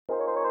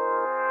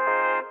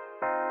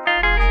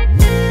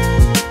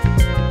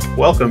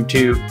Welcome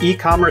to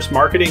E-commerce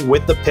Marketing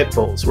with the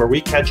Pitbulls, where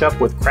we catch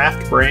up with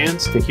craft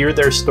brands to hear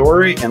their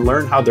story and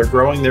learn how they're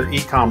growing their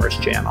e-commerce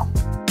channel.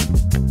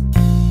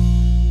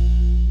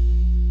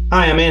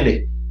 Hi, I'm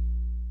Andy.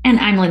 And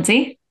I'm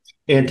Lindsay.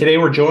 And today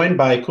we're joined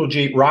by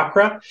Kuljit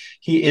Rakhra.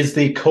 He is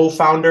the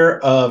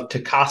co-founder of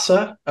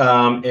Takasa,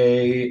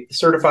 a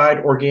certified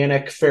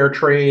organic fair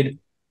trade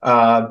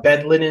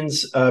bed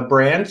linens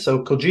brand.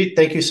 So Kuljit,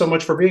 thank you so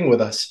much for being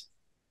with us.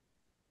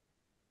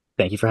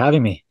 Thank you for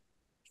having me.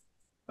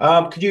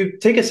 Could you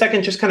take a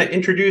second, just kind of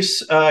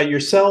introduce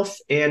yourself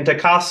and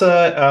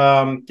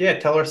Takasa?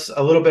 Tell us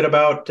a little bit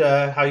about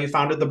how you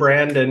founded the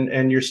brand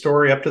and your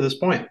story up to this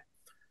point.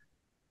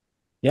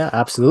 Yeah,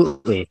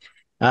 absolutely.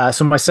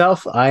 So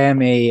myself, I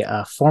am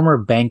a former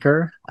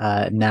banker,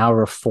 now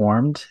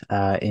reformed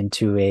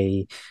into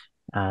a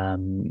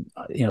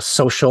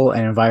social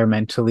and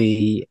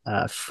environmentally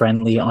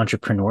friendly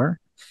entrepreneur.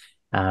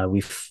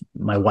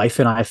 My wife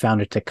and I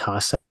founded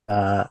Takasa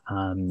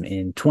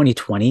in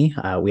 2020.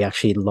 We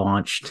actually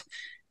launched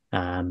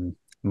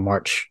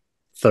March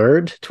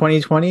 3rd,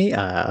 2020,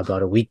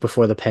 about a week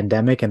before the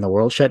pandemic and the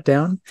world shut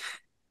down.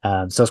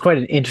 So it's quite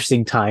an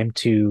interesting time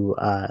to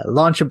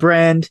launch a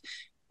brand.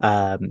 We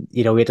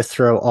had to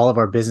throw all of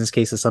our business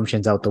case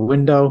assumptions out the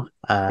window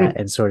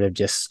and sort of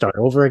just start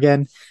over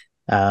again.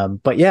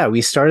 But yeah,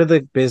 we started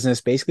the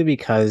business basically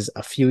because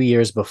a few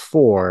years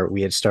before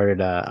we had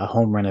started a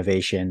home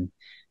renovation.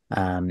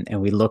 And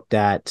we looked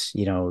at,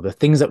 the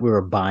things that we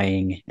were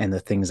buying and the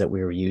things that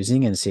we were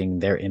using and seeing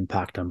their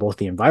impact on both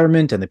the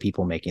environment and the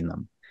people making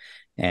them.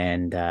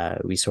 And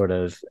we sort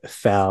of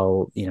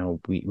fell,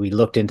 we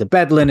looked into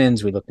bed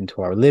linens, we looked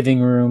into our living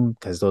room,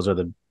 because those are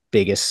the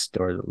biggest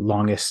or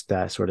longest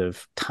sort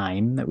of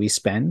time that we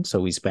spend. So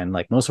we spend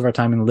like most of our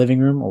time in the living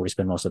room, or we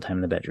spend most of the time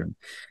in the bedroom.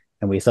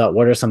 And we thought,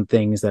 what are some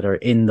things that are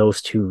in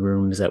those two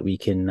rooms that we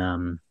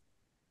can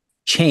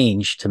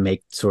change to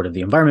make sort of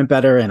the environment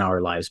better and our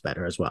lives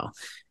better as well.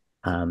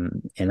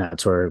 And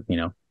that's where,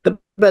 the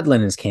bed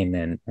linens came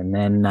in. And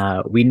then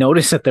we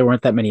noticed that there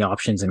weren't that many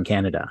options in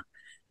Canada.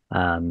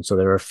 So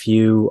there were a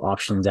few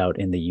options out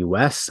in the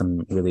US,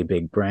 some really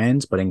big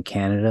brands, but in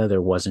Canada,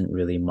 there wasn't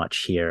really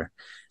much here.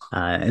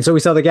 And so we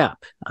saw the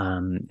gap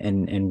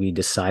and we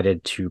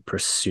decided to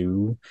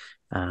pursue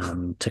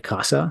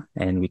Takasa,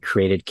 and we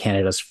created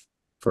Canada's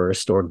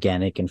first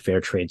organic and fair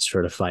trade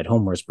certified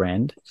homewares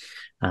brand.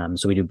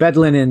 So we do bed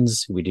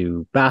linens, we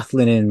do bath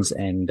linens,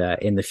 and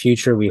in the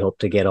future, we hope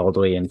to get all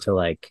the way into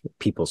like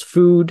people's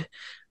food,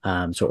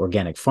 so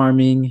organic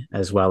farming,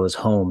 as well as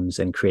homes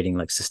and creating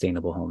like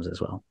sustainable homes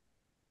as well.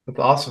 That's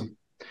awesome.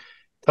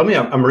 Tell me,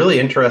 I'm really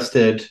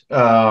interested,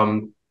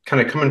 kind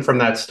of coming from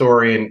that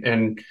story,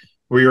 and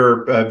we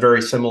were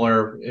very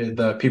similar.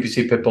 The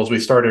PPC Pitbulls, we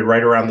started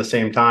right around the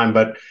same time,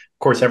 but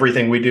of course,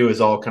 everything we do is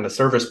all kind of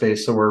service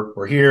based. So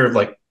we're here,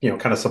 like,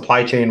 kind of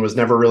supply chain was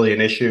never really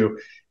an issue.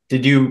 How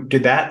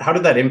did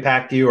that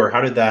impact you, or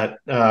how did that,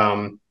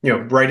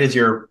 right as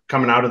you're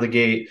coming out of the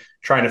gate,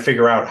 trying to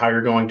figure out how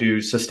you're going to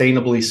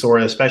sustainably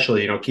source,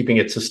 especially, keeping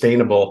it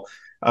sustainable.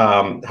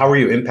 How were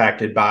you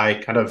impacted by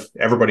kind of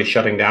everybody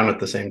shutting down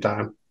at the same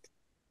time?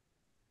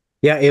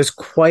 Yeah, it was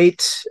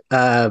quite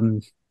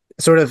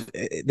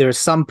there's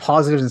some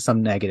positives and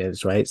some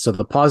negatives, right? So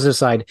the positive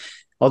side,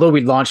 although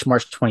we launched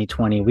March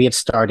 2020, we had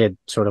started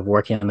sort of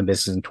working on the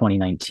business in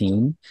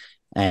 2019.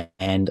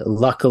 And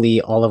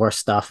luckily, all of our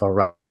stuff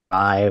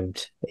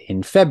arrived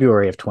in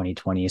February of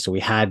 2020. So we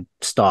had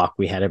stock,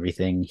 we had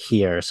everything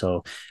here.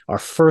 So our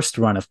first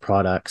run of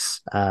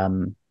products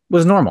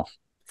was normal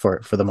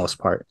for the most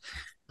part.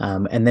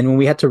 And then when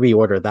we had to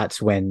reorder,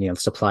 that's when,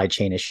 supply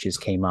chain issues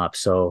came up.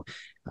 So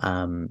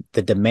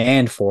the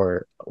demand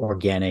for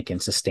organic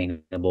and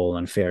sustainable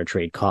and fair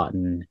trade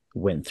cotton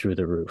went through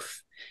the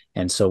roof.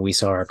 And so we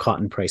saw our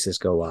cotton prices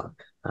go up.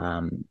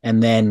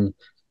 And then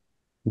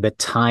the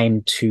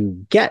time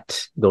to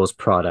get those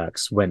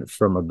products went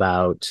from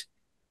about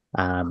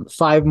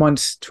 5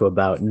 months to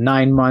about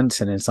 9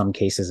 months, and in some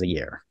cases a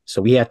year.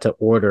 So we had to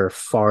order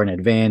far in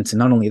advance. And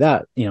not only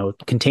that,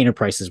 container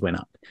prices went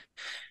up.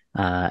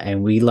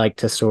 And we like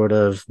to sort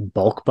of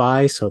bulk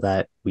buy so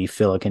that we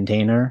fill a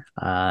container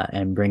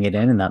and bring it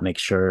in, and that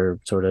makes sure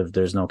sort of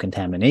there's no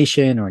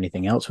contamination or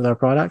anything else with our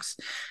products.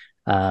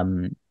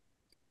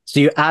 So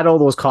you add all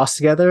those costs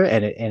together,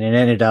 and it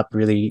ended up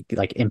really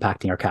like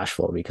impacting our cash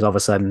flow, because all of a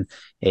sudden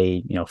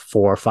a $4,000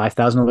 or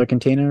 $5,000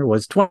 container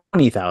was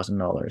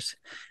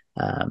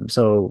 $20,000.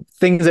 So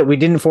things that we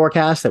didn't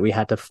forecast that we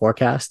had to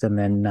forecast and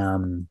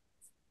then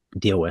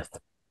deal with.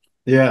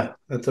 Yeah,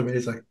 that's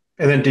amazing.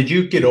 And then did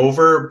you get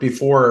over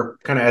before,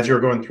 kind of as you were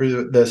going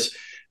through this,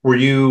 were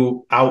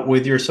you out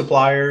with your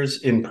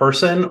suppliers in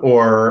person,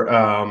 or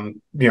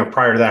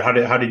prior to that,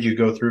 how did you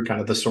go through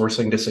kind of the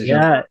sourcing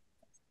decision?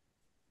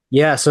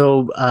 Yeah.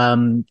 So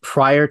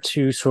prior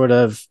to sort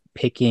of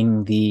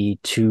picking the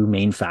two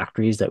main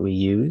factories that we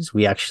use,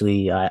 we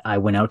actually, I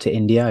went out to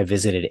India. I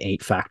visited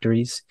 8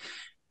 factories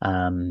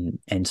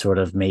and sort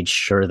of made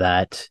sure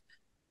that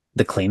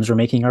the claims we're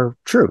making are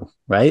true,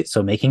 right?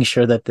 So making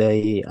sure that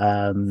the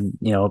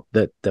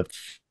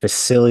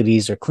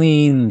facilities are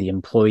clean, the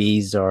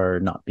employees are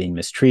not being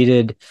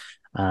mistreated,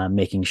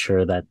 making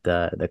sure that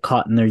the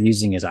cotton they're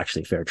using is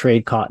actually fair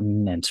trade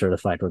cotton and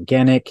certified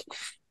organic.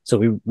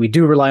 So we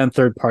do rely on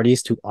third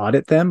parties to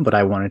audit them, but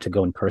I wanted to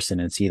go in person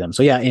and see them.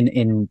 So yeah,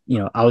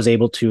 I was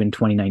able to in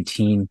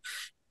 2019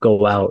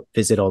 go out,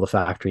 visit all the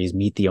factories,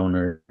 meet the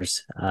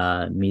owners,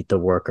 meet the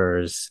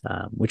workers,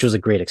 which was a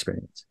great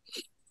experience.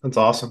 That's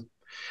awesome.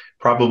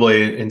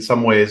 Probably in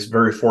some ways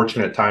very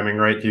fortunate timing,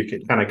 right?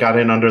 You kind of got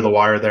in under the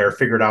wire there,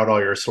 figured out all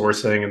your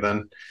sourcing, and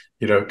then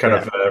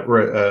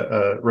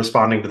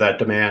responding to that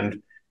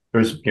demand. It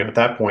was at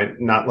that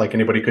point not like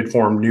anybody could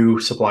form new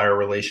supplier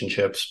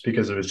relationships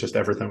because it was just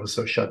everything was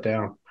so shut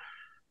down.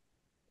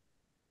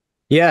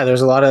 Yeah,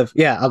 there's a lot of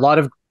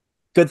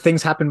good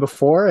things happen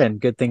before and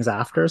good things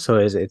after, so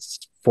it's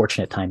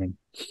fortunate timing.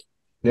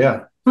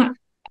 Yeah.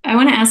 I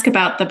want to ask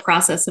about the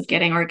process of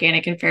getting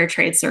organic and fair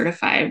trade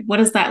certified. What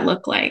does that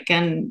look like?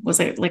 And was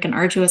it like an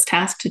arduous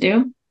task to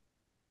do?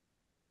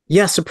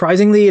 Yeah,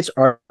 surprisingly, it's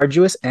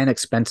arduous and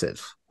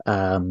expensive.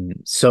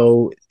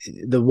 So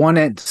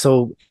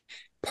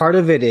part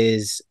of it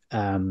is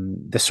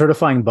the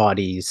certifying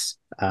bodies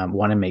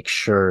want to make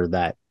sure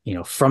that,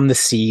 from the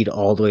seed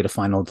all the way to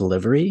final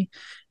delivery,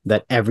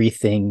 that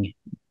everything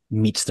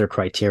meets their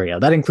criteria.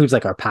 That includes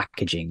like our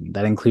packaging,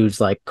 that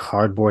includes like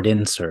cardboard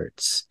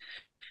inserts.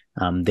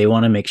 They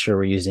want to make sure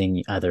we're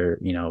using either,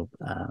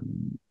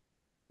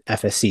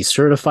 FSC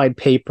certified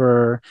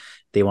paper.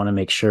 They want to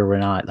make sure we're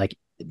not like,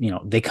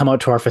 they come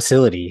out to our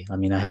facility. I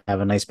mean, I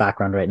have a nice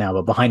background right now,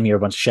 but behind me are a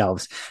bunch of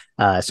shelves.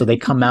 So they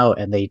come out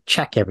and they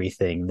check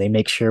everything. They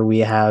make sure we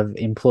have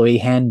employee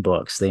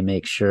handbooks. They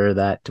make sure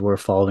that we're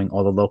following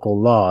all the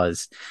local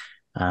laws.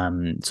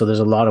 So there's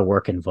a lot of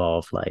work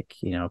involved, like,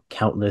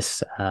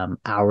 countless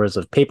hours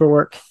of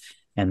paperwork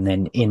and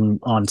then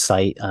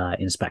on-site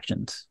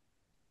inspections.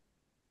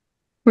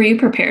 Were you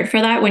prepared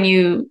for that when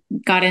you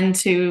got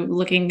into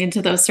looking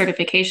into those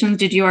certifications?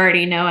 Did you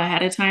already know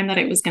ahead of time that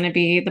it was going to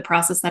be the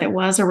process that it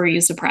was, or were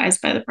you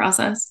surprised by the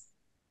process?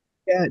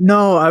 Yeah,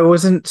 no, I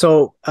wasn't.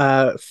 So,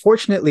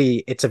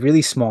 fortunately, it's a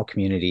really small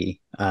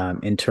community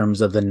in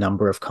terms of the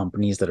number of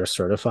companies that are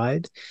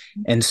certified.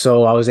 And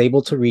so I was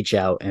able to reach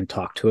out and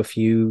talk to a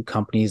few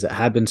companies that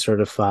had been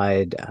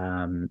certified.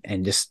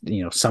 And just,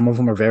 some of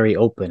them are very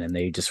open and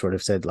they just sort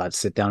of said, let's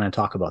sit down and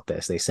talk about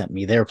this. They sent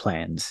me their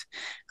plans,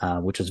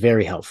 which was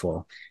very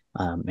helpful,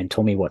 and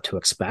told me what to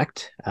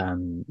expect.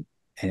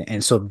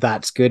 And so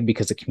that's good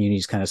because the community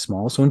is kind of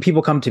small. So when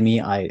people come to me,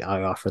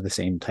 I offer the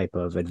same type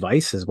of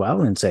advice as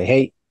well and say,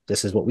 hey,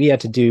 this is what we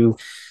had to do.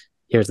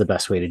 Here's the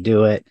best way to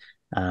do it.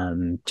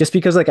 Just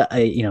because like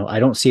I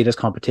don't see it as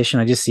competition.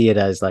 I just see it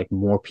as like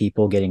more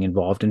people getting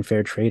involved in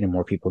fair trade and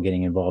more people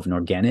getting involved in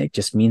organic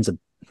just means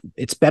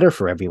it's better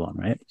for everyone,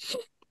 right?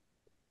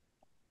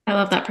 I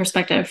love that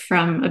perspective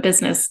from a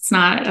business. It's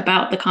not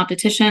about the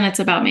competition. It's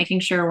about making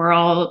sure we're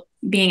all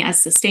being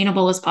as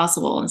sustainable as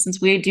possible. And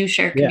since we do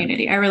share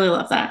community, I really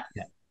love that.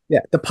 Yeah. Yeah.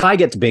 The pie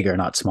gets bigger,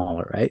 not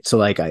smaller, right? So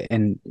like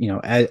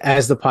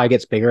as the pie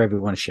gets bigger,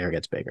 everyone's share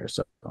gets bigger.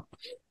 So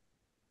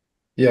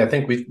yeah, I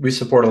think we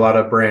support a lot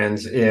of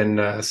brands in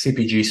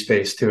CPG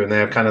space too, and they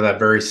have kind of that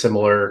very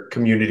similar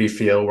community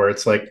feel where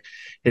it's like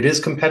it is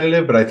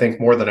competitive, but I think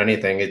more than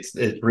anything,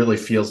 it really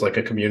feels like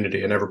a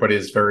community, and everybody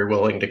is very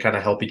willing to kind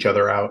of help each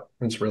other out.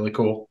 It's really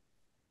cool.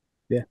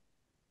 Yeah,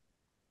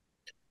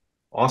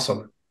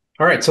 awesome.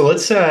 All right, so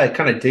let's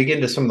kind of dig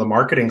into some of the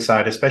marketing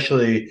side,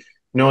 especially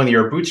knowing that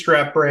you're a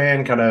bootstrap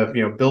brand, kind of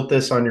built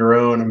this on your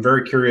own. I'm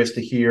very curious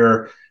to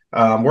hear.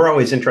 We're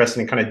always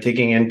interested in kind of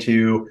digging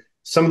into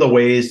some of the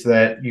ways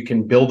that you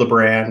can build a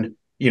brand,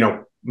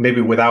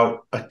 maybe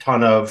without a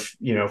ton of,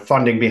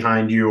 funding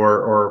behind you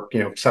or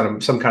some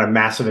kind of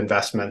massive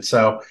investment.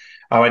 So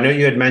I know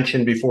you had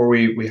mentioned before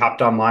we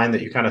hopped online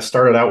that you kind of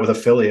started out with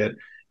affiliate.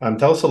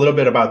 Tell us a little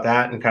bit about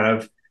that and kind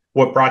of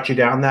what brought you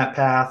down that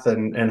path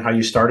and how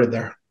you started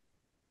there.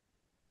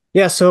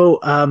 Yeah, so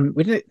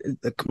we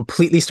didn't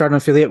completely start an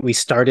affiliate. We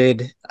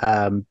started,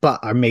 but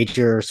our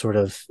major sort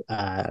of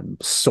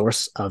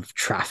source of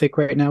traffic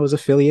right now is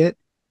affiliate.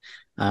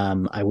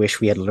 I wish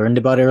we had learned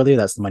about it earlier.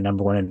 That's my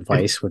number one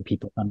advice when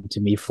people come to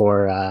me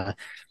for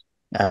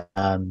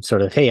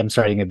sort of, hey, I'm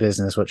starting a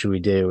business. What should we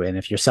do? And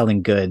if you're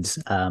selling goods,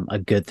 a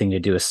good thing to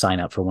do is sign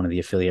up for one of the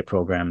affiliate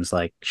programs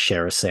like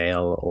Share a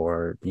Sale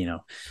or,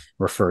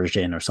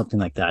 Refersion or something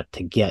like that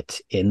to get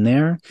in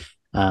there.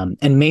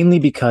 And mainly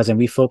because, and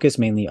we focus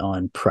mainly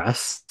on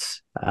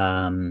press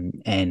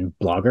and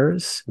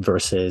bloggers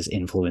versus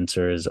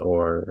influencers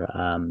or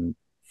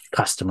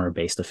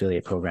customer-based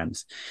affiliate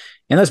programs.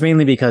 And that's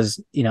mainly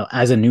because,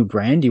 as a new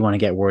brand, you want to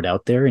get word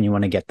out there and you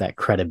want to get that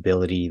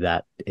credibility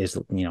that is,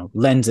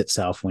 lends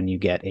itself when you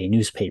get a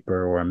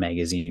newspaper or a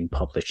magazine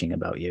publishing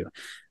about you.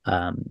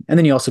 And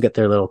then you also get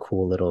their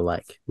cool little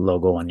like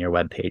logo on your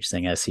webpage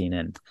saying as seen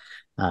in.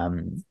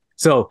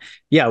 So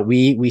yeah,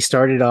 we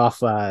started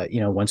off,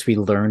 once we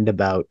learned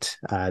about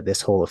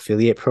this whole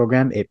affiliate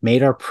program, it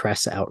made our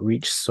press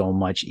outreach so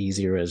much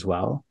easier as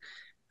well.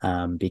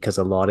 because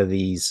a lot of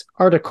these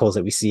articles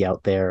that we see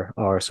out there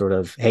are sort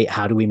of, hey,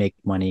 how do we make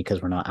money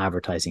because we're not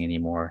advertising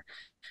anymore?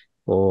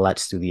 Well,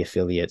 let's do the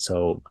affiliate.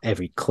 So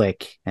every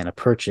click and a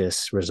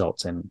purchase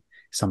results in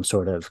some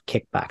sort of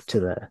kickback to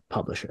the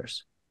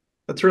publishers.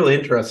 That's really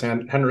interesting. I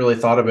hadn't really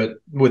thought of it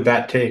with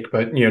that take,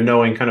 but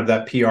knowing kind of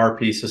that PR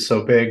piece is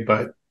so big,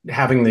 but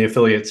having the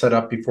affiliate set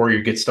up before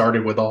you get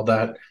started with all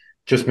that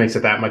just makes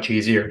it that much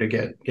easier to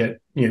get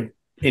into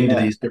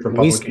these different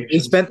publications. We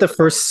spent the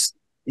first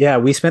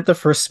we spent the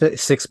first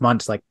 6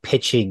 months like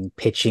pitching,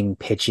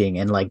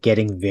 and like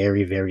getting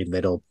very, very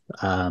little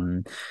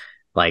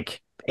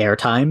like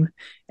airtime,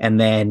 and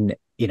then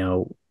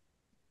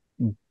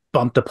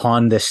bumped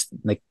upon this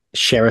like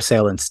share a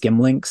sale and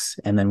skim links,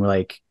 and then we're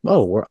like,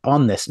 oh, we're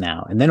on this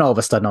now, and then all of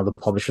a sudden all the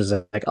publishers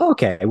are like, oh,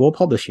 okay, we'll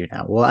publish you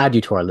now, we'll add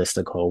you to our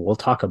listicle, we'll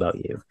talk about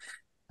you.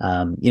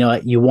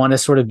 You want to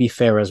sort of be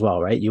fair as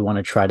well, right? You want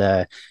to try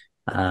to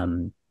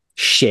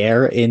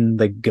share in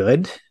the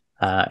good,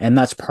 and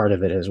that's part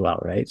of it as well,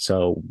 right?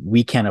 So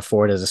we can't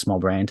afford as a small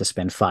brand to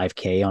spend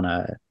 $5,000 on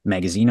a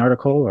magazine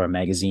article or a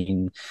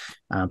magazine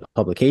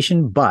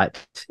publication,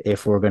 but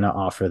if we're going to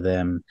offer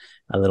them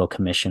a little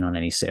commission on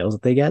any sales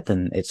that they get,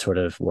 then it sort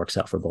of works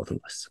out for both of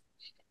us.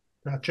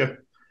 Gotcha.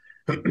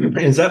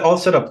 Is that all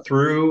set up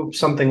through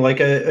something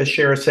like a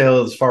share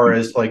sale as far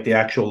as like the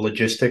actual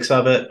logistics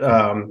of it,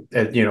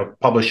 and,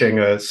 publishing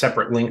a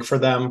separate link for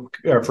them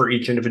for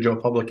each individual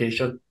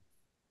publication?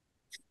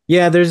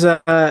 Yeah, there's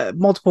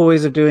multiple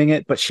ways of doing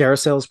it, but share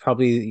sale is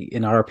probably,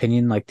 in our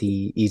opinion, like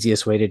the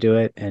easiest way to do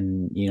it.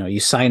 And you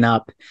sign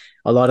up.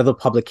 A lot of the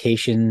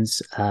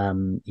publications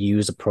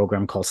use a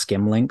program called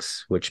Skim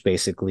Links, which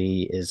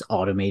basically is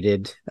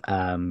automated.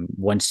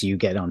 Once you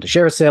get onto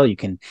share sale, you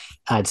can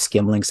add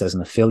Skim Links as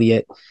an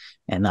affiliate,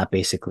 and that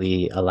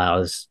basically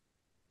allows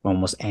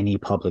almost any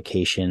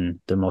publication,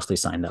 they're mostly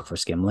signed up for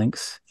Skim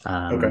Links,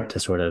 to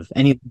sort of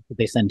anything that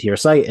they send to your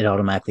site, it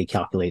automatically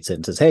calculates it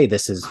and says, hey,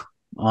 this is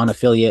on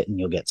affiliate, and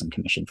you'll get some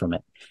commission from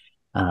it.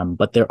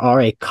 But there are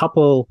a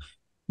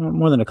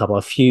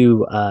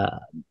few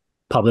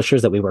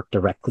publishers that we work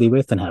directly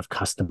with and have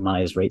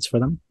customized rates for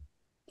them.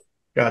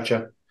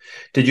 Gotcha.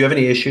 Did you have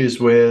any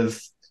issues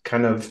with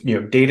kind of,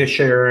 data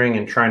sharing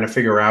and trying to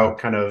figure out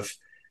kind of,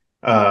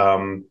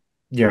 I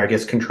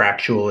guess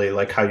contractually,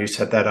 like how you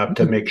set that up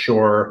to make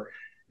sure,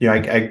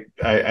 I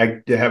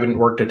haven't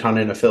worked a ton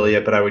in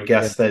affiliate, but I would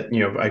guess that,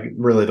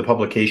 really the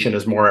publication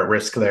is more at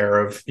risk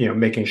there of,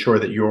 making sure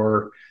that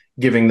you're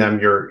giving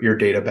them your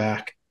data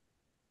back.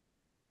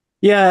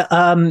 Yeah.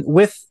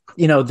 With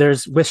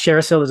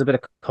share sale, there's a bit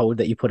of code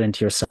that you put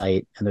into your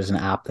site, and there's an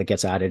app that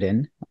gets added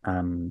in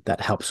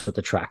that helps with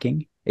the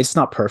tracking. It's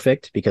not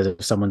perfect because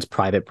if someone's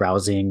private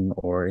browsing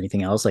or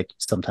anything else, like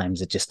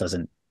sometimes it just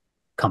doesn't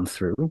come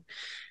through.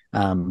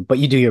 But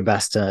you do your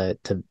best to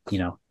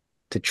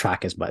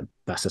track as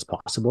best as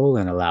possible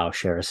and allow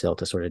share sale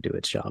to sort of do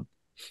its job.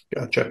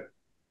 Gotcha.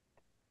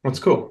 That's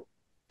cool.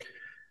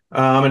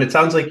 And it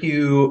sounds like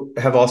you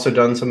have also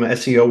done some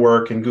SEO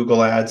work in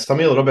Google Ads. Tell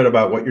me a little bit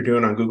about what you're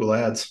doing on Google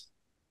Ads.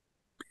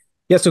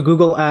 Yeah, so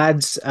Google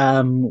Ads,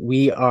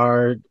 we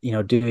are, we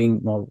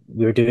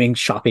were doing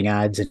shopping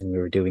ads, and we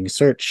were doing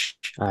search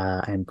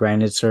and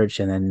branded search,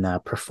 and then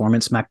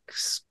Performance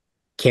Max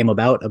came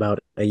about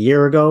a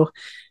year ago,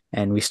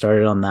 and we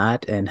started on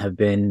that and have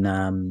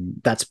been,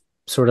 that's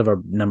sort of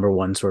our number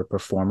one sort of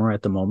performer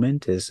at the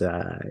moment is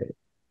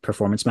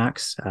Performance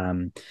Max.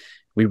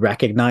 We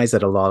recognize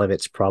that a lot of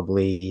it's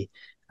probably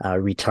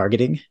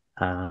retargeting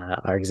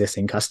our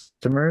existing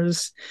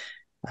customers.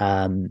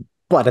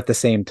 But at the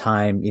same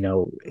time,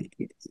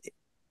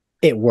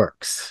 it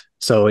works.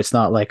 So it's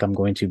not like I'm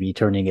going to be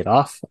turning it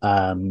off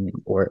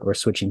or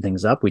switching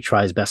things up. We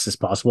try as best as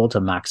possible to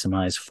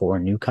maximize for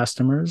new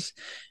customers.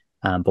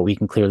 But we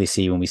can clearly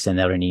see when we send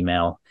out an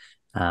email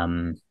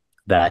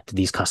that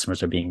these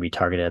customers are being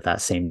retargeted at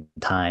that same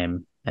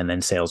time, and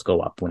then sales go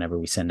up whenever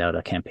we send out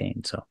a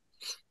campaign. So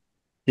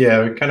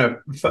yeah, we kind of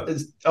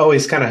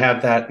always kind of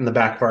have that in the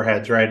back of our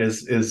heads, right?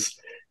 Is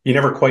you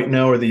never quite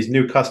know are these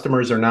new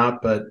customers or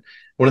not, but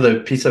one of the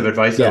pieces of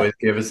advice I always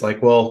give is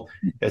like, well,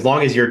 as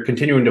long as you're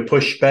continuing to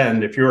push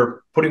spend, if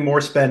you're putting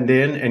more spend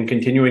in and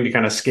continuing to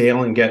kind of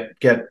scale and get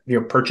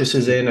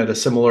purchases in at a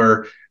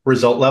similar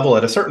result level,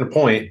 at a certain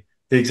point,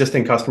 the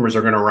existing customers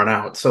are going to run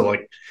out. So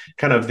like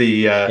kind of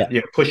the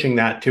pushing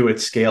that to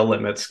its scale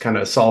limits kind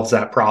of solves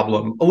that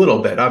problem a little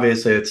bit.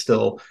 Obviously, it's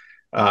still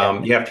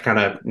you have to kind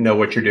of know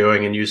what you're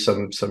doing and use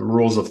some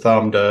rules of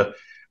thumb to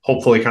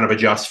hopefully kind of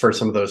adjust for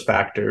some of those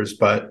factors.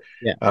 But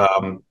at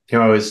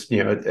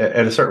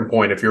a certain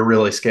point, if you're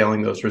really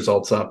scaling those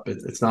results up,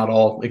 it's not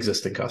all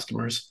existing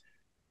customers.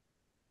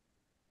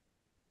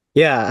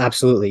 Yeah,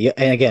 absolutely.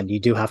 And again, you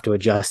do have to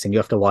adjust, and you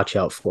have to watch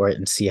out for it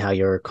and see how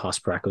your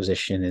cost per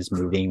acquisition is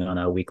moving on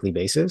a weekly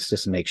basis,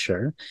 just to make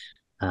sure.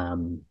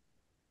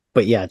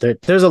 But yeah,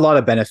 there's a lot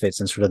of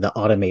benefits in sort of the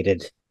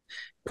automated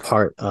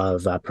part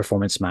of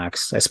Performance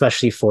Max,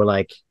 especially for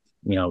like,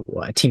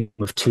 a team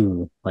of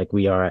two like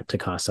we are at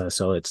Takasa.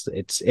 So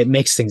it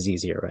makes things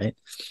easier, right?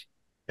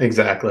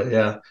 Exactly.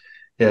 Yeah.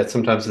 Yeah,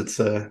 sometimes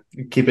it's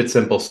keep it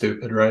simple,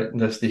 stupid, right?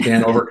 Just you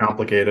can't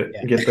overcomplicate it.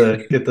 Yeah.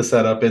 Get the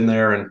setup in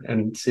there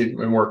and see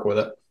and work with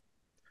it.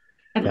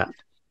 Yeah.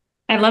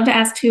 I'd love to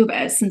ask too,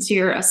 since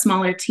you're a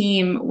smaller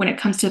team, when it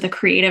comes to the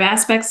creative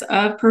aspects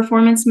of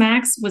Performance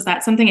Max, was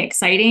that something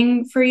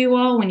exciting for you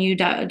all when you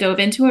dove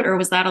into it, or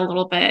was that a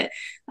little bit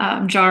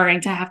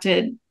jarring to have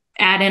to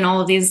add in all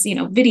of these,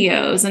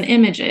 videos and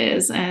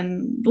images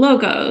and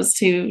logos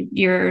to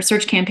your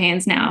search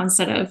campaigns now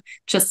instead of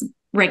just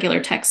regular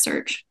text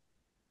search?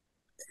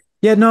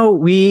 Yeah, no,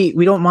 we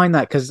don't mind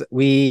that because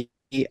we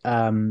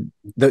one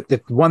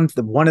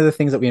of the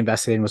things that we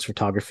invested in was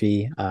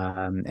photography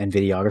and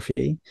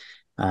videography.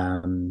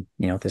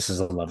 This is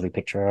a lovely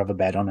picture of a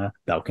bed on a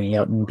balcony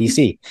out in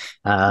BC.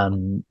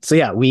 So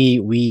yeah,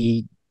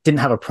 we didn't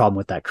have a problem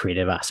with that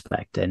creative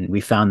aspect, and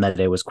we found that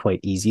it was quite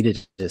easy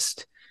to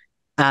just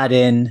add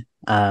in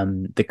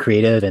the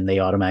creative, and they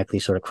automatically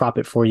sort of crop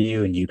it for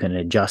you, and you can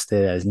adjust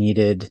it as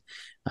needed.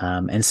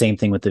 And same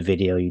thing with the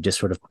video, you just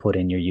sort of put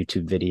in your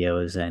YouTube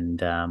videos, and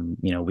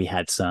we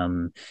had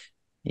some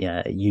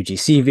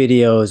UGC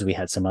videos, we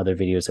had some other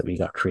videos that we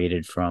got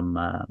created from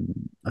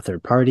a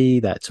third party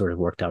that sort of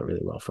worked out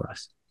really well for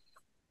us.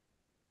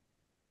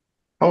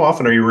 How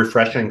often are you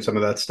refreshing some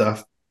of that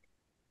stuff?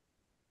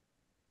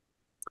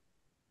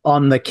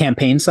 On the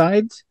campaign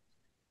side,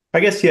 I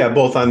guess, yeah,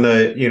 both on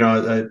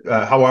the,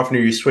 how often are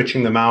you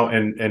switching them out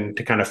and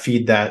to kind of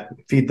feed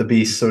the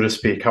beast, so to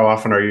speak? How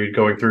often are you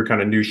going through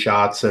kind of new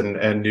shots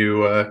and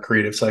new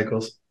creative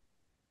cycles?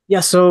 yeah,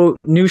 so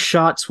new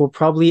shots will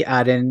probably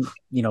add in,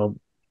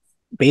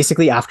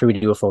 basically after we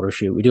do a photo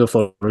shoot. We do a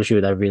photo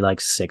shoot every like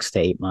 6 to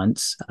 8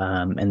 months,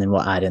 and then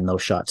we'll add in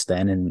those shots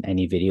then and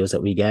any videos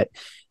that we get.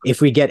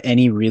 If we get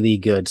any really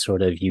good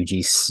sort of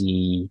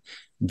UGC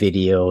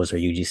videos or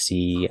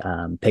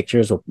UGC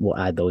pictures, we'll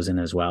add those in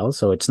as well.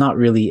 So it's not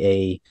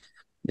really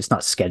it's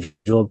not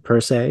scheduled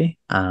per se,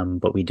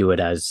 but we do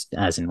it as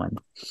and when.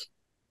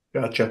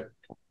 Gotcha.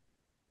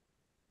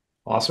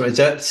 Awesome. Is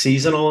that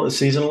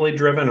seasonally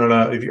driven? Or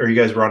not? Are you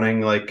guys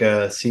running like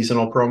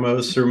seasonal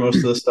promos through most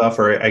of the stuff?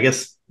 Or I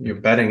guess your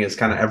betting is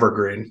kind of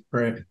evergreen,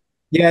 right?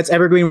 Yeah, it's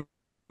evergreen.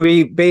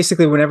 We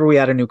basically, whenever we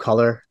add a new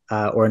color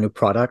or a new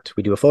product,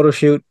 we do a photo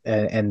shoot,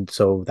 and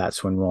so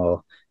that's when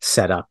we'll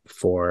set up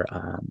for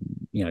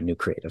new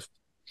creative.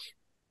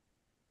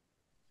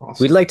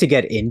 Awesome. We'd like to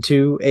get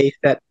into a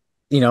set,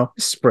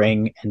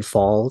 spring and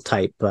fall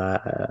type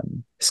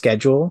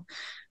schedule,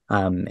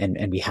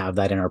 and we have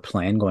that in our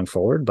plan going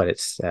forward. But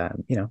it's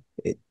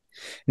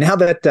now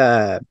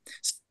that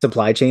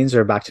supply chains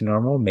are back to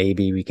normal,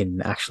 maybe we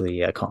can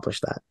actually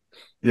accomplish that.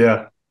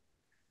 Yeah.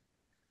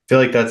 I feel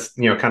like that's,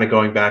 kind of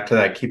going back to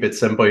that, keep it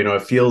simple.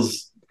 It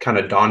feels kind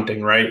of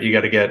daunting, right? You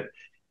got to get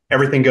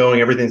everything going.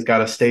 Everything's got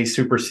to stay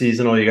super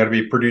seasonal. You got to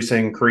be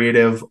producing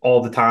creative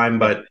all the time.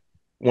 But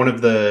one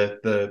of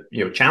the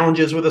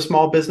challenges with a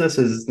small business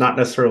is not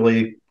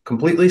necessarily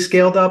completely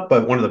scaled up,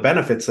 but one of the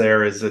benefits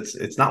there is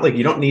it's not like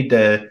you don't need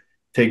to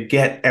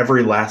get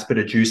every last bit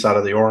of juice out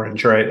of the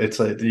orange, right? It's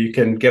like you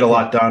can get a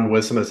lot done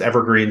with some of this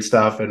evergreen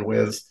stuff, and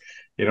with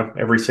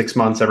every 6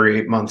 months, every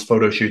 8 months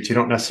photo shoots. You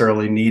don't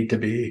necessarily need to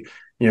be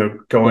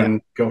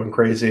going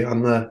crazy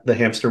on the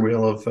hamster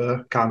wheel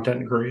of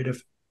content and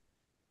creative.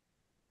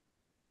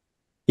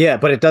 Yeah,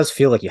 but it does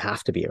feel like you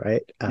have to be,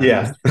 right?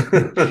 Yeah.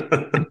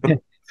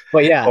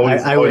 But yeah,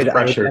 I would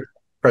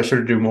pressure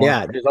to do more.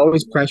 Yeah, there's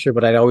always pressure,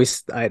 but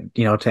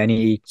to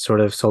any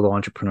sort of solo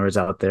entrepreneurs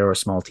out there or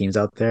small teams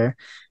out there,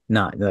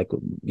 not like,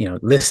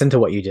 listen to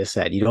what you just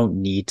said. You don't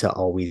need to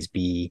always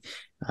be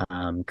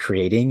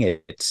creating.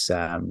 It's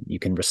you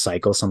can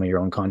recycle some of your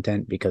own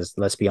content, because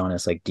let's be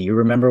honest, like, do you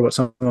remember what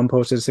someone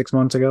posted 6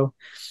 months ago?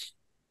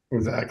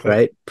 Exactly.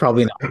 Right?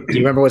 Probably not. Do you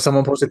remember what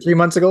someone posted 3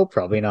 months ago?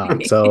 Probably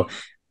not. So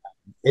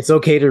it's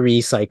okay to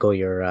recycle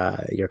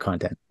your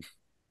content.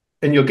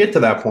 And you'll get to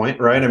that point,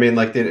 right? I mean,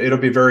 like it'll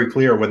be very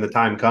clear when the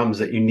time comes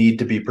that you need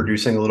to be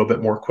producing a little bit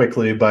more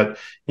quickly, but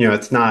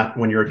it's not,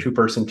 when you're a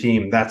 2-person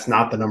team, that's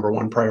not the number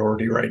one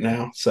priority right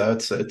now. So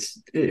it's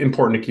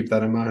important to keep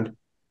that in mind.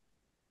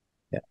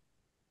 Yeah.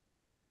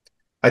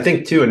 I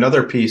think too,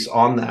 another piece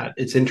on that,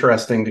 it's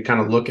interesting to kind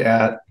of look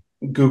at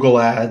Google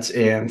ads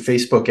and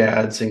Facebook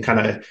ads and kind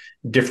of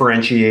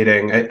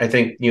differentiating. I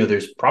think,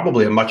 there's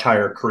probably a much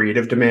higher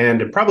creative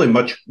demand and probably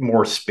much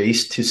more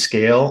space to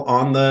scale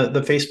on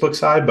the Facebook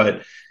side.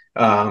 But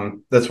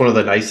that's one of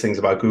the nice things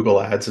about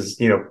Google ads is,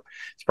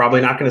 it's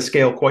probably not going to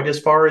scale quite as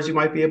far as you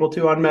might be able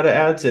to on Meta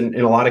ads in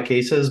a lot of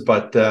cases.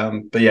 But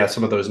yeah,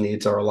 some of those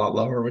needs are a lot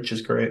lower, which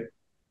is great.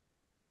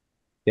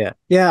 Yeah.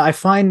 Yeah. I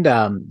find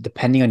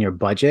depending on your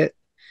budget,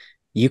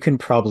 you can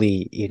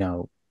probably,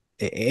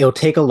 it'll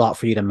take a lot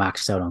for you to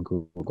max out on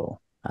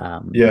Google.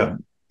 Yeah.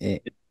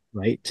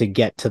 Right. To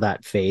get to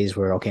that phase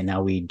where, okay,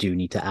 now we do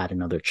need to add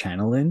another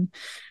channel in.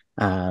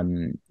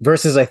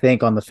 Versus I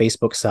think on the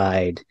Facebook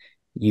side,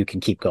 you can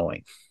keep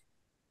going.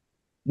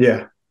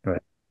 Yeah.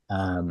 Right.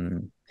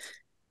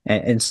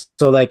 And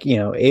so like,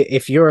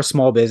 if you're a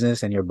small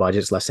business and your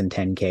budget's less than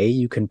 10K,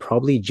 you can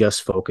probably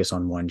just focus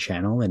on one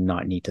channel and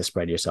not need to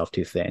spread yourself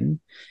too thin.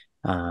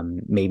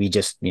 Maybe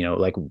just,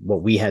 like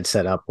what we had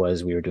set up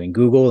was we were doing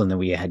Google, and then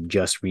we had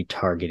just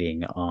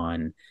retargeting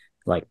on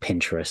like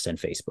Pinterest and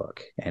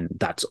Facebook, and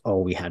that's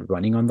all we had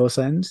running on those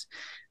ends.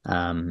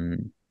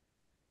 Um,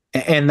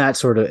 and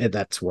that's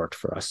worked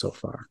for us so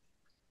far.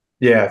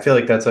 Yeah, I feel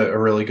like that's a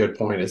really good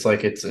point. It's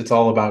like it's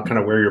all about kind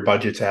of where your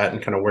budget's at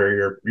and kind of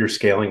where you're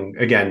scaling.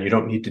 Again, you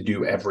don't need to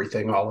do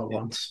everything all at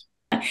once.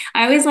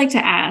 I always like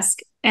to ask,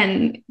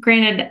 and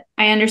granted,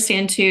 I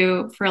understand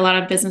too, for a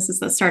lot of businesses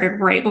that started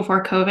right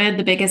before COVID,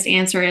 the biggest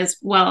answer is,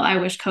 well, I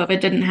wish COVID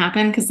didn't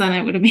happen because then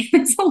it would have made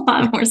this a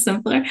lot more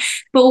simpler.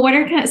 But what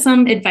are kind of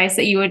some advice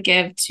that you would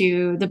give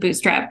to the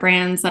bootstrap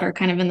brands that are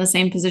kind of in the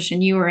same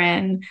position you were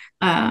in?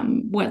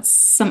 What's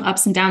some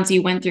ups and downs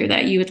you went through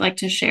that you would like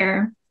to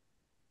share?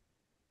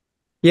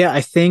 Yeah,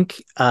 I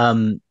think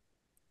the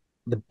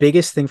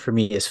biggest thing for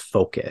me is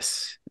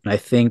focus. And I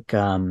think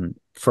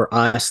for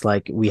us,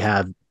 like we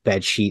have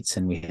bed sheets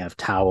and we have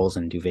towels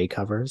and duvet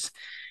covers.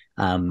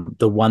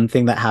 The one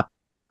thing that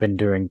happened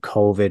during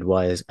COVID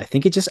was I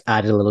think it just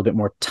added a little bit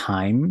more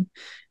time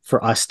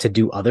for us to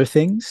do other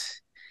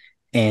things.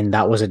 And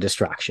that was a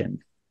distraction.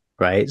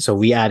 Right. So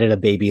we added a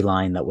baby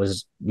line that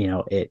was,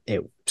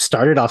 it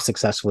started off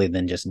successfully,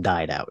 then just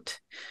died out.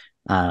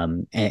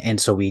 And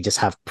so we just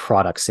have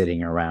products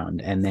sitting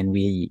around, and then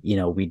we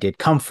did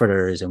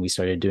comforters, and we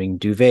started doing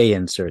duvet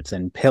inserts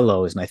and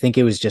pillows, and I think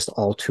it was just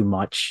all too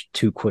much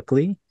too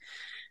quickly.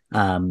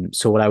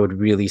 So what I would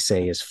really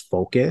say is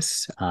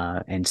focus,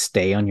 and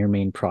stay on your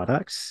main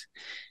products,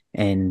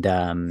 and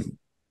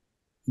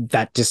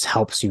that just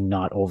helps you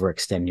not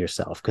overextend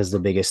yourself, because the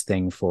biggest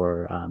thing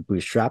for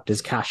bootstrapped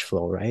is cash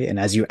flow, right? And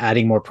as you're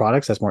adding more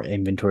products, that's more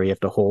inventory you have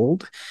to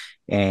hold,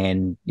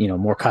 and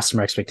more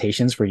customer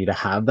expectations for you to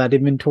have that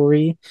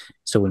inventory.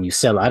 So when you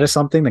sell out of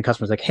something, the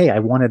customer's like, hey, I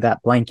wanted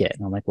that blanket,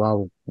 and I'm like,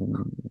 well,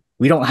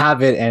 we don't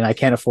have it, and I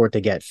can't afford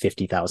to get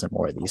 50,000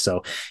 more of these,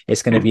 so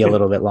it's going to be a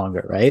little bit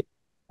longer, right?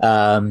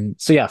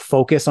 So yeah,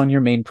 focus on your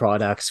main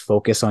products,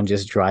 focus on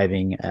just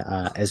driving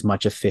as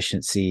much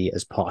efficiency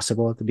as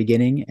possible at the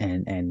beginning,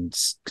 and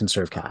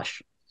conserve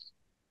cash.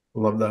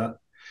 Love that.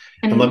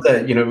 I love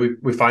And that,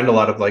 we find a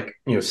lot of like,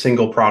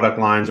 single product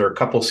lines or a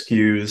couple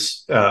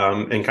SKUs,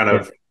 and kind Yeah.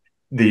 of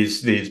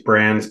these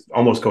brands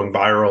almost going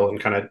viral and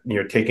kind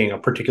of, taking a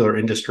particular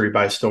industry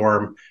by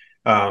storm.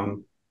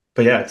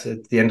 But yeah, it's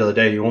at the end of the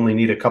day, you only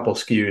need a couple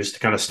SKUs to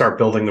kind of start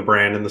building the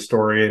brand and the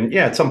story. And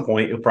yeah, at some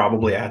point you'll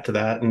probably add to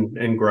that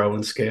and grow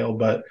and scale,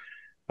 but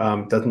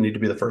doesn't need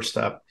to be the first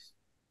step.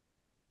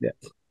 Yeah.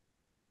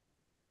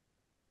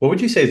 What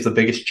would you say is the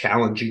biggest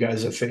challenge you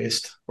guys have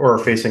faced or are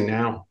facing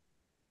now?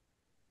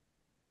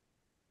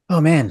 Oh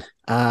man,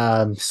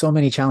 so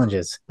many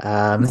challenges.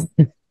 I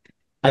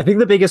think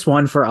the biggest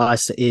one for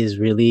us is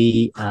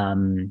really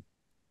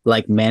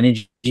like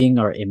managing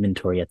our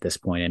inventory at this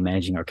point and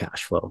managing our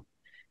cash flow.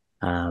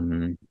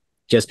 Um,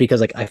 just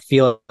because like I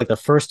feel like the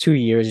first 2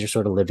 years you're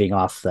sort of living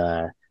off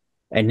the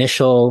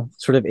initial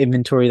sort of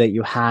inventory that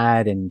you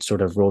had and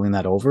sort of rolling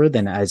that over.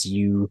 Then as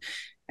you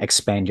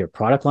expand your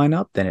product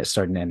lineup, then it's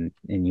starting, and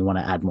you want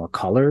to add more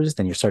colors,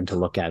 then you're starting to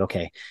look at,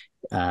 okay,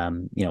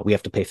 we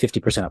have to pay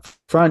 50% up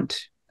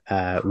front.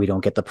 We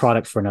don't get the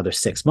product for another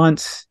 6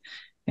 months,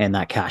 and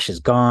that cash is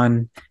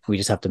gone. We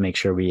just have to make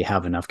sure we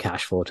have enough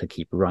cash flow to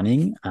keep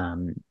running.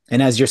 And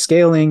as you're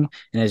scaling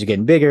and as you're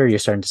getting bigger, you're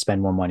starting to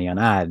spend more money on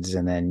ads.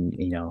 And then,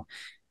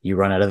 you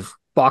run out of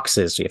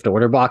boxes. So you have to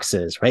order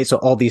boxes, right? So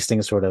all these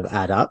things sort of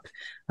add up,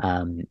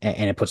 and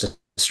it puts a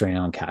strain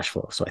on cash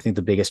flow. So I think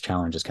the biggest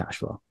challenge is cash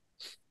flow.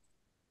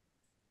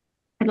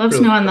 I'd love to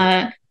Really know on cool.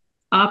 the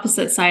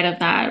opposite side of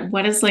that,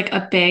 what is like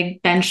a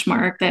big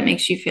benchmark that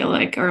makes you feel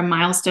like, or a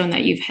milestone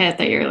that you've hit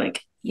that you're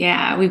like,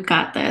 yeah, we've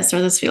got this,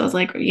 or this feels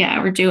like,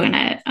 yeah, we're doing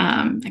it.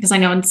 Because I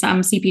know in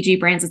some CPG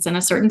brands, it's in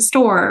a certain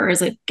store, or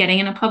is it getting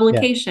in a Yeah.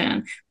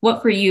 publication?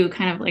 What for you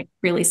kind of like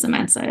really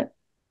cements it?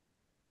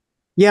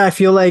 Yeah, I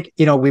feel like,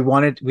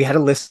 we had a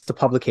list of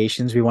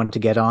publications we wanted to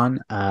get on,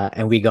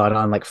 and we got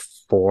on like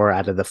 4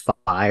 out of the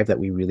 5 that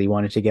we really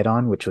wanted to get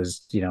on, which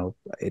was,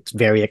 it's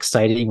very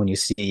exciting when you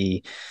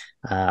see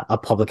a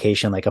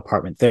publication like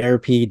Apartment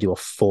Therapy do a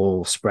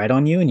full spread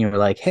on you, and you're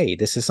like, hey,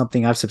 this is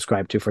something I've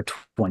subscribed to for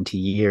 20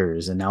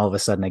 years. And now all of a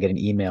sudden I get an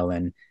email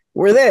and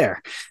we're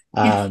there.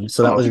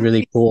 So that was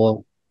really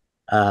cool.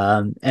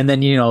 And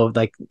then,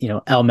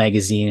 Elle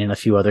Magazine and a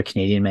few other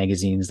Canadian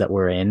magazines that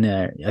we're in.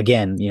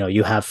 Again,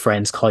 you have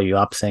friends call you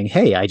up saying,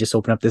 hey, I just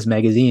opened up this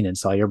magazine and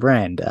saw your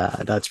brand.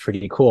 That's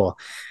pretty cool.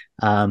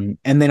 And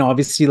then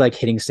obviously like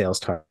hitting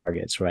sales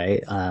targets,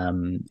 right?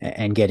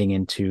 And getting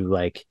into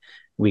like,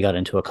 we got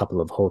into a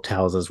couple of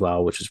hotels as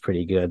well, which was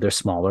pretty good. They're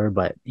smaller,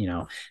 but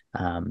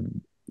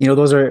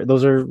those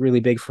are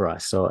really big for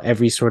us. So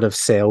every sort of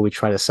sale we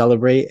try to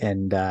celebrate,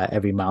 and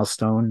every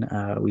milestone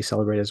we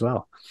celebrate as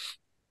well.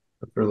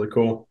 That's really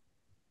cool.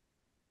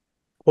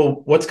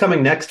 Well, what's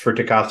coming next for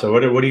Takasa?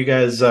 What are you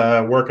guys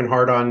working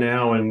hard on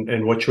now,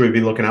 and what should we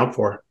be looking out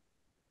for?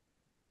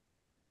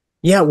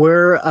 Yeah,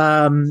 we're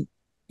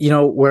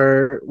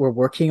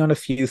working on a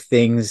few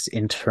things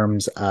in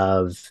terms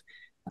of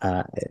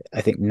Uh,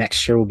 I think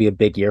next year will be a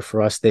big year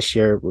for us. This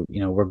year,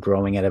 we're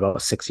growing at about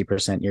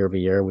 60% year over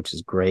year, which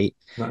is great.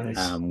 Nice.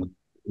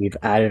 We've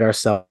added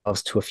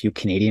ourselves to a few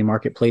Canadian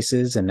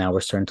marketplaces, and now we're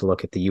starting to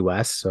look at the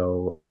US.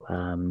 So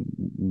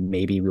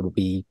maybe we will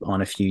be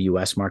on a few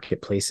US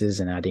marketplaces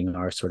and adding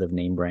our sort of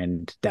name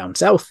brand down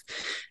south,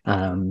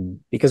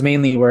 because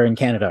mainly we're in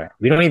Canada.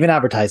 We don't even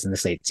advertise in the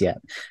States yet.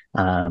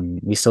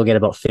 We still get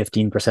about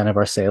 15% of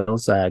our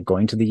sales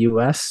going to the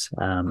US,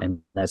 and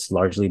that's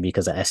largely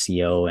because of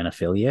SEO and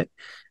affiliate.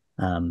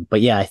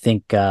 But yeah, I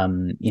think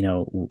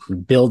we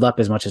build up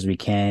as much as we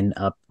can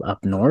up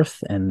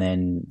north, and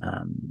then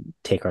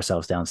take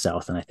ourselves down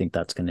south. And I think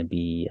that's going to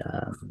be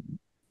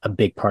a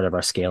big part of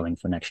our scaling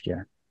for next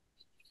year.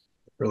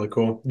 Really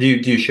cool. Do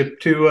you ship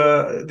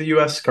to the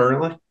US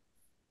currently?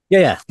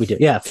 Yeah, we do.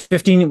 Yeah,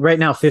 15 right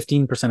now.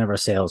 15% of our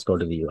sales go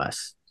to the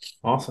US.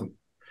 Awesome.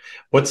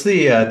 What's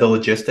the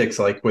logistics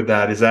like with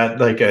that? Is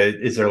that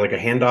is there like a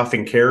handoff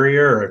and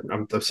carrier? Or,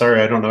 I'm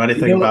sorry, I don't know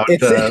anything about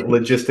It's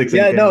logistics in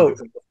yeah, Canada. no,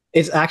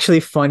 it's actually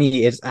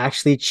funny. It's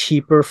actually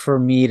cheaper for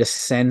me to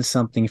send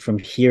something from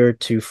here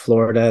to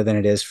Florida than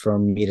it is for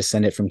me to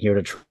send it from here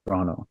to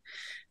Toronto.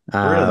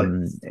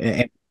 Really?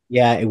 And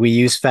yeah, we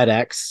use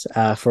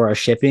FedEx for our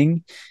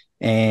shipping,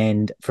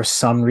 and for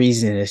some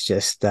reason, it's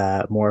just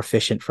more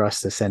efficient for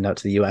us to send out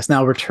to the US.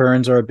 Now,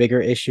 returns are a bigger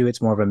issue.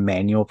 It's more of a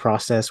manual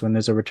process when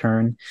there's a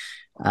return,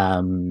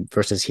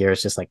 versus here,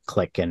 it's just like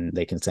click and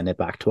they can send it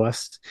back to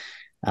us.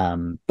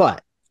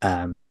 But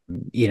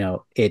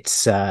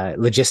it's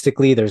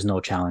logistically, there's no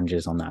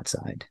challenges on that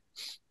side.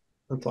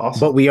 That's But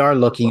awesome. we are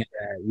looking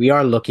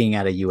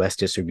at a US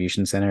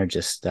distribution center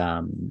just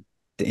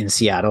in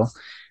Seattle,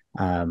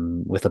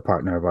 with a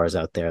partner of ours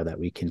out there that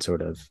we can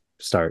sort of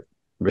start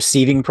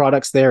receiving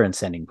products there and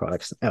sending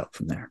products out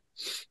from there.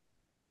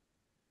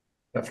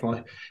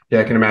 Definitely. Yeah,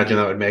 I can imagine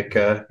that would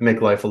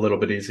make life a little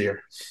bit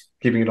easier,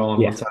 keeping it all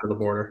on Yeah. one side of the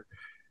border.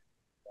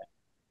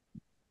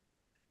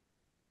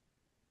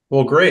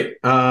 Well, great.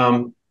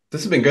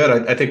 This has been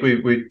good. I think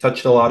we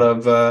touched a lot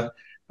of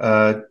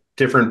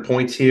different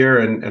points here,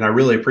 and I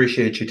really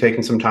appreciate you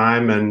taking some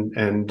time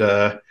and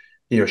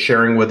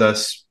sharing with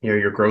us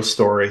your growth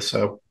story.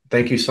 So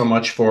thank you so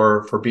much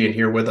for being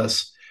here with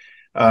us.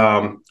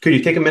 Could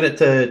you take a minute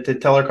to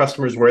tell our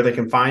customers where they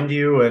can find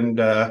you and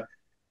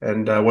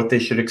what they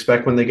should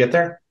expect when they get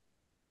there?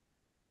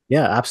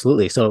 Yeah,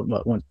 absolutely.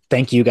 So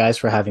thank you guys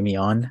for having me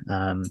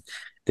on.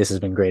 This has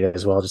been great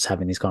as well, just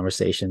having these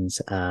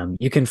conversations.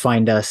 You can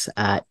find us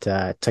at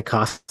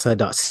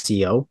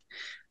takasa.co.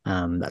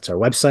 That's our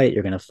website.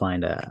 You're going to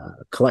find a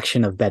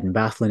collection of bed and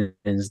bath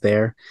linens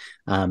there.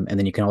 And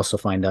then you can also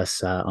find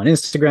us on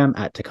Instagram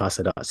at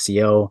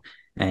takasa.co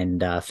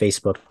and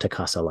Facebook,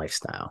 Takasa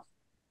Lifestyle.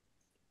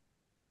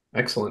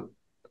 Excellent.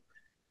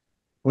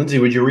 Lindsay,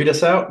 would you read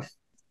us out?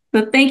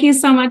 So thank you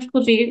so much,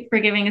 Kuljit, for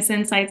giving us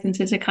insights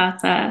into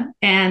Takasa.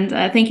 And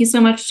thank you so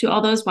much to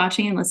all those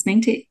watching and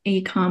listening to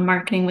Ecomm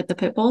Marketing with the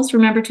Pitbulls.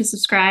 Remember to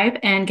subscribe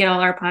and get all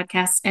our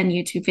podcasts and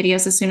YouTube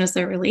videos as soon as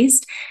they're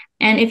released.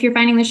 And if you're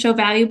finding the show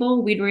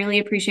valuable, we'd really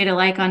appreciate a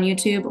like on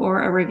YouTube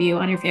or a review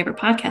on your favorite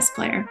podcast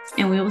player.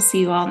 And we will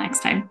see you all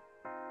next time.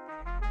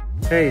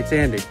 Hey, it's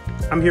Andy.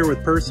 I'm here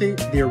with Percy,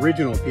 the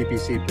original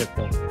PPC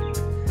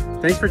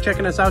Pitbull. Thanks for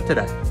checking us out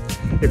today.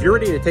 If you're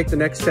ready to take the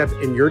next step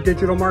in your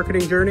digital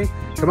marketing journey,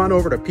 come on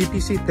over to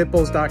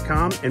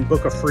ppcpitbulls.com and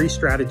book a free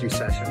strategy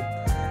session.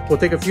 We'll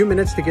take a few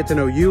minutes to get to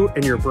know you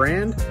and your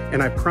brand,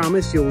 and I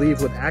promise you'll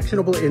leave with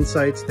actionable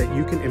insights that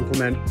you can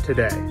implement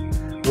today.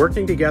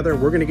 Working together,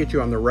 we're going to get you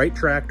on the right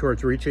track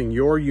towards reaching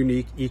your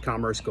unique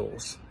e-commerce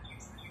goals.